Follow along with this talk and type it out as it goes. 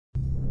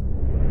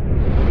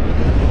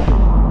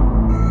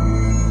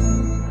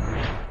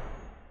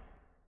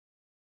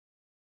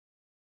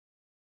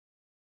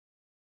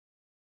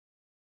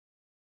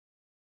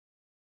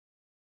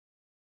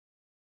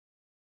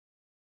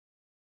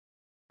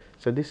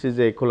So this is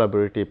a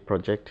collaborative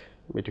project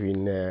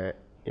between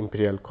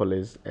Imperial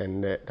College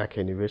and Dhaka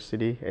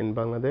University in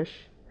Bangladesh,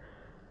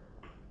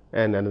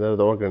 and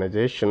another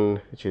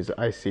organization which is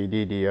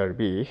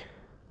ICDDRB.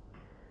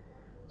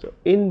 So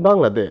in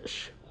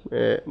Bangladesh,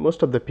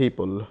 most of the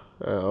people,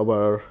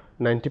 over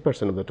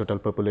 90% of the total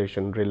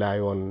population, rely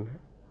on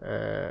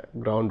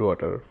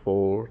groundwater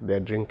for their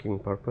drinking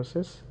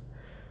purposes.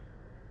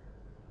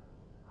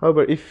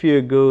 However, if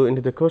you go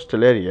into the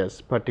coastal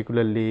areas,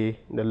 particularly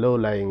the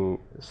low-lying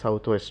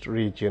southwest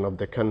region of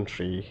the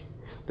country,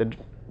 the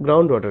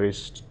groundwater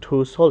is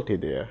too salty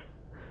there.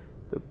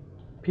 The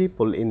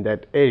people in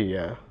that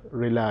area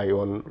rely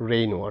on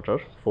rainwater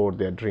for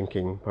their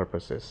drinking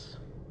purposes.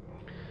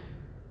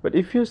 But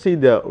if you see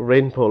the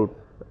rainfall,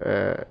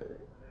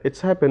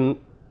 it's happened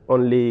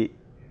only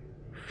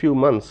few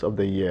months of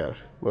the year,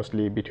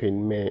 mostly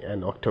between May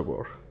and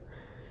October,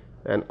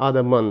 and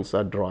other months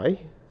are dry.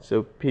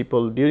 So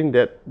people during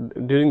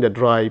the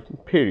dry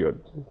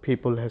period,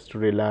 people has to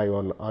rely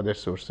on other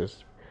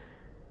sources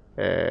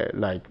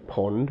like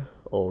pond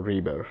or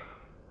river.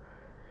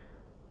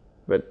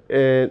 But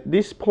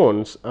these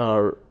ponds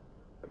are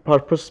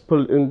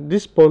purposeful.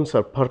 These ponds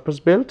are purpose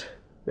built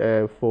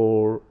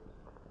for.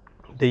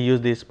 They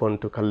use this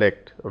pond to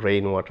collect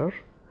rainwater.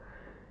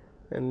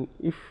 And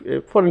if,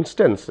 for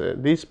instance,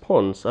 these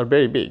ponds are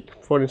very big.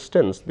 For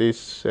instance,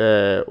 this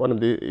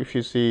if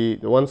you see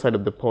the one side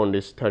of the pond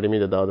is 30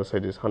 meters, the other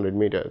side is 100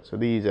 meters. So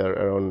these are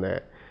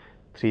around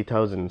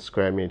 3,000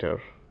 square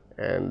meter,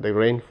 and the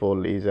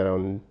rainfall is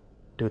around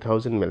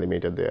 2,000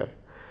 millimeter there.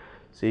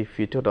 So if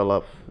you total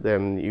up,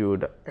 then you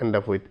would end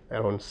up with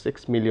around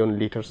 6 million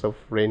liters of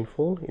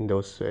rainfall in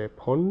those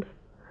pond.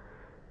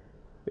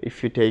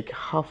 If you take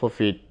half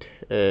of it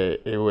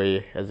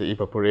away as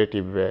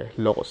evaporative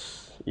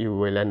loss, you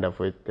will end up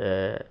with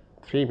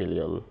 3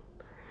 million.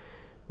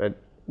 But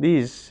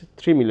these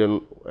 3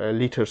 million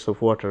liters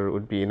of water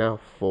would be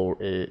enough for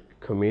a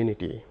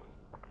community.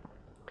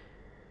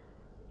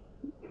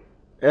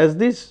 As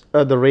these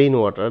are the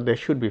rainwater, they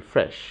should be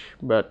fresh,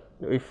 but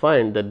we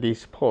find that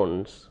these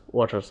ponds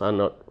waters are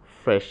not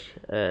fresh.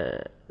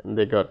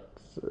 They got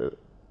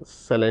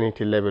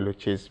salinity level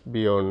which is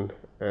beyond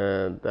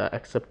the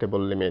acceptable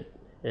limit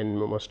in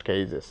most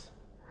cases.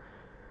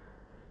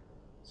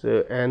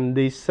 So, and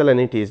this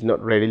salinity is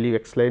not readily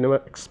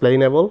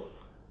explainable.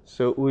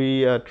 So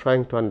we are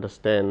trying to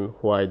understand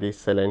why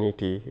this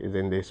salinity is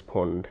in this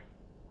pond.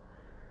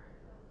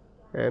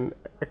 And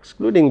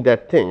excluding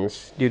that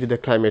things, due to the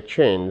climate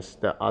change,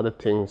 the other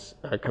things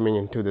are coming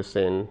into the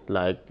scene,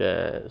 like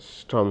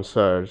storm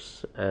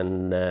surge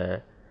and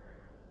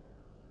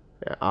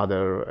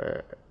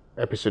other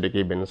episodic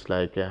events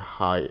like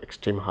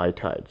extreme high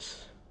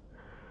tides.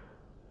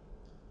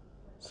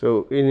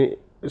 So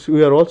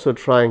we are also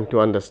trying to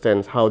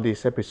understand how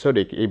these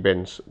episodic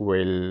events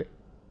will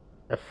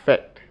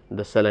affect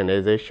the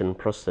salinization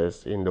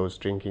process in those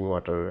drinking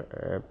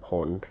water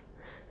pond,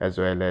 as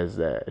well as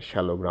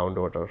shallow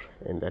groundwater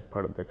in that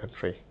part of the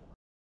country.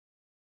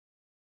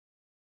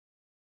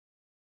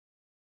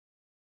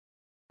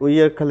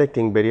 We are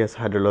collecting various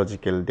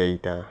hydrological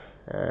data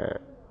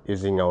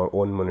using our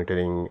own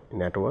monitoring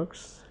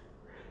networks.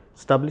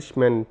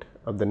 Establishment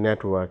of the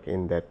network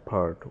in that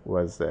part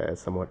was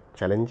somewhat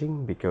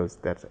challenging because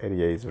that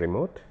area is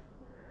remote.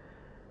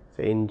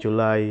 So in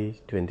July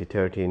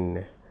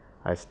 2013,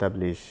 I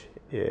established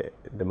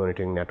the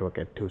monitoring network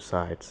at 2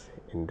 sites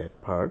in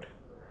that part,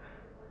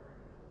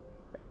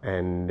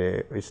 and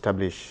we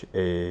established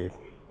a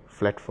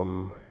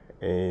platform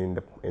in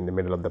the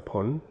middle of the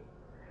pond,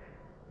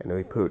 and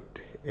we put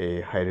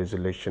a high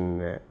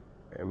resolution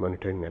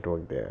monitoring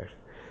network there.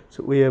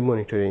 So we are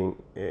monitoring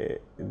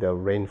the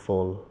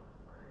rainfall,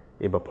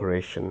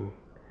 evaporation,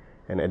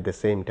 and at the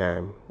same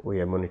time we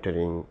are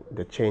monitoring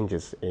the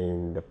changes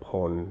in the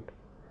pond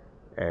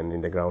and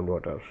in the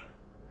groundwater.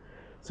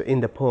 So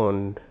in the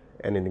pond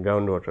and in the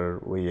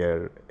groundwater, we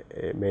are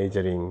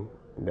measuring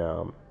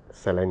the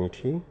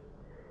salinity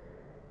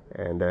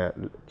and the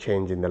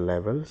change in the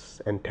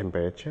levels and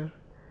temperature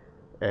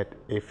at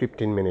a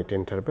 15-minute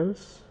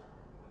intervals.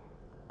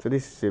 So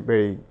this is a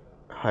very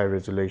high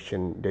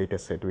resolution data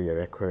set we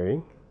are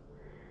acquiring,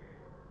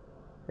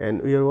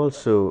 and we are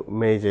also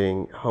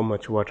measuring how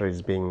much water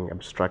is being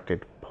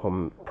abstracted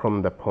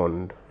from the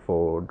pond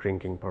for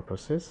drinking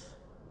purposes.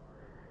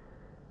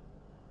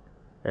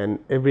 And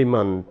every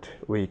month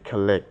we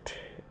collect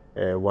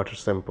a water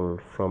sample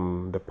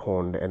from the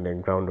pond and the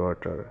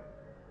groundwater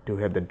to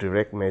have the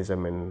direct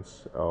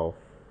measurements of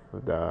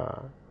the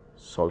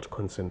salt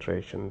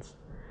concentrations,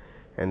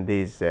 and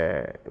these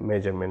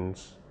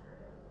measurements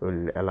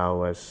will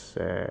allow us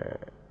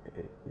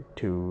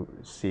to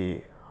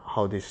see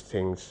how these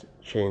things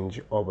change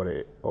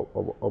over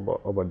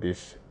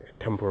this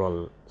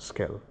temporal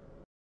scale.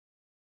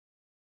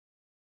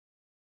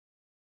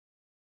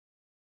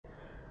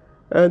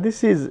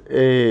 This is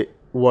a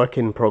work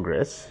in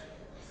progress.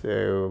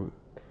 So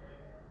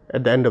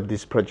at the end of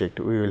this project,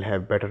 we will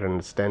have better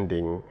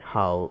understanding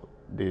how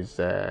these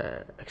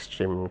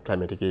extreme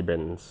climatic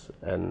events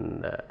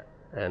and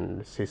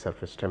and sea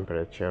surface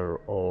temperature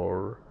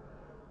or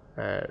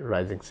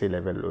rising sea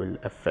level will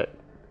affect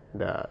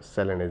the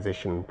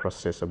salinization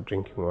process of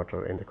drinking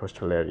water in the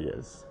coastal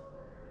areas.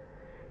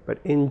 But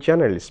in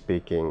generally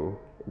speaking,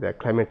 the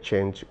climate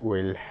change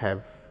will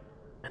have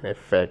an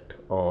effect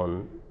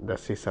on the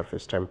sea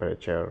surface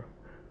temperature,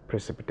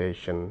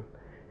 precipitation,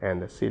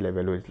 and the sea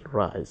level will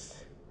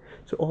rise.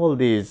 So all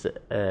these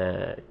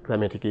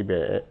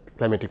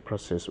climatic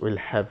process will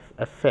have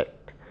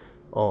effect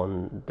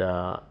on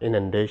the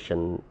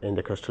inundation in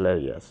the coastal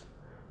areas.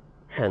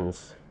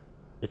 Hence,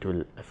 it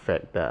will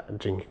affect the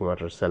drinking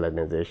water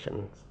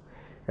salinization.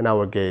 In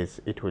our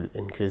case, it will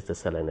increase the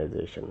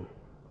salinization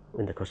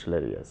in the coastal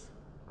areas.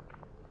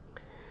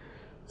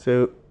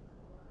 So,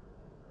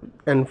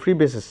 and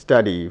previous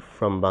study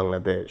from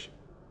Bangladesh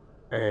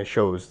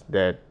shows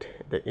that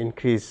the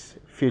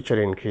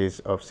future increase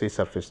of sea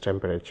surface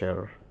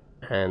temperature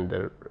and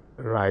the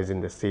rise in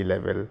the sea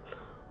level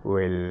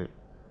will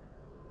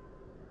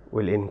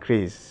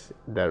increase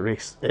the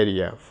risk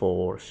area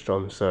for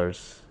storm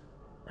surge,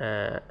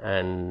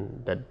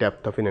 and the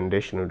depth of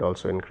inundation would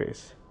also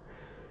increase.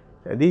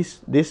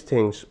 These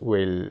things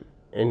will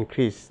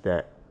increase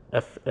the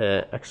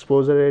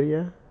exposure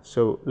area,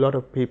 so a lot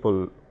of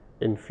people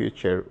in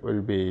future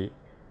will be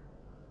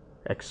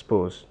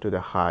exposed to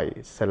the high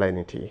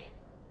salinity.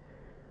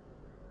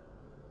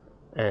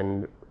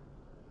 And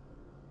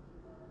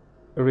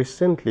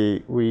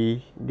recently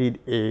we did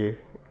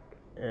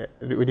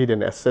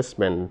an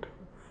assessment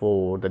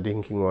for the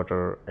drinking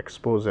water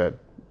exposure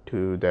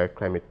to the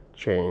climate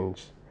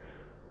change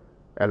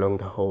along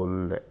the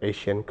whole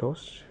Asian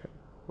coast,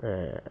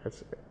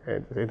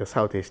 in the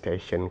Southeast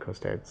Asian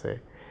coast, I'd say.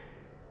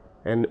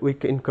 And we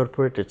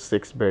incorporated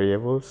 6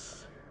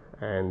 variables,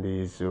 and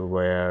these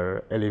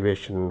were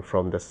elevation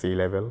from the sea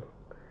level,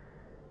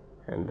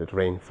 and the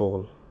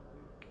rainfall,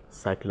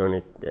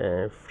 cyclonic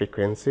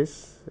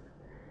frequencies,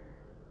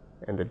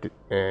 and the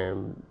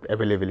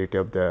availability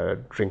of the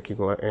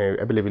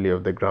availability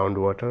of the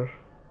groundwater.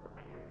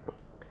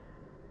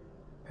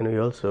 And we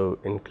also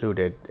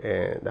included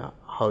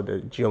how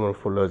the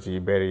geomorphology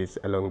varies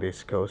along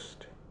this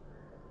coast,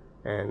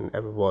 and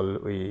above all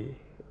we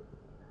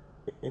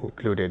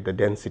included the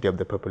density of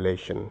the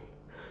population.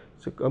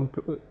 So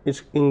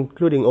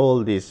including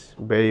all these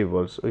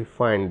variables, we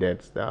find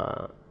that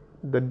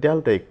the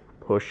deltaic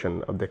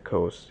portion of the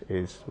coast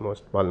is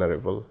most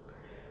vulnerable,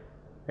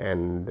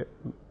 and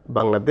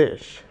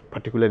Bangladesh,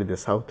 particularly the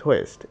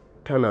southwest,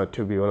 turned out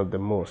to be one of the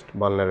most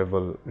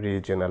vulnerable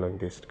region along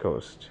this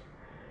coast.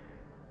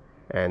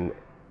 And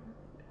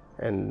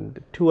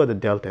 2 other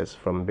deltas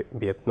from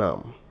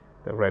Vietnam,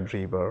 the Red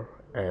River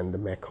and the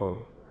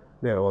Mekong,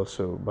 they are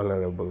also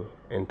vulnerable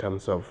in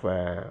terms of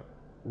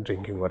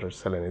drinking water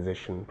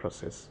salinization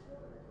process.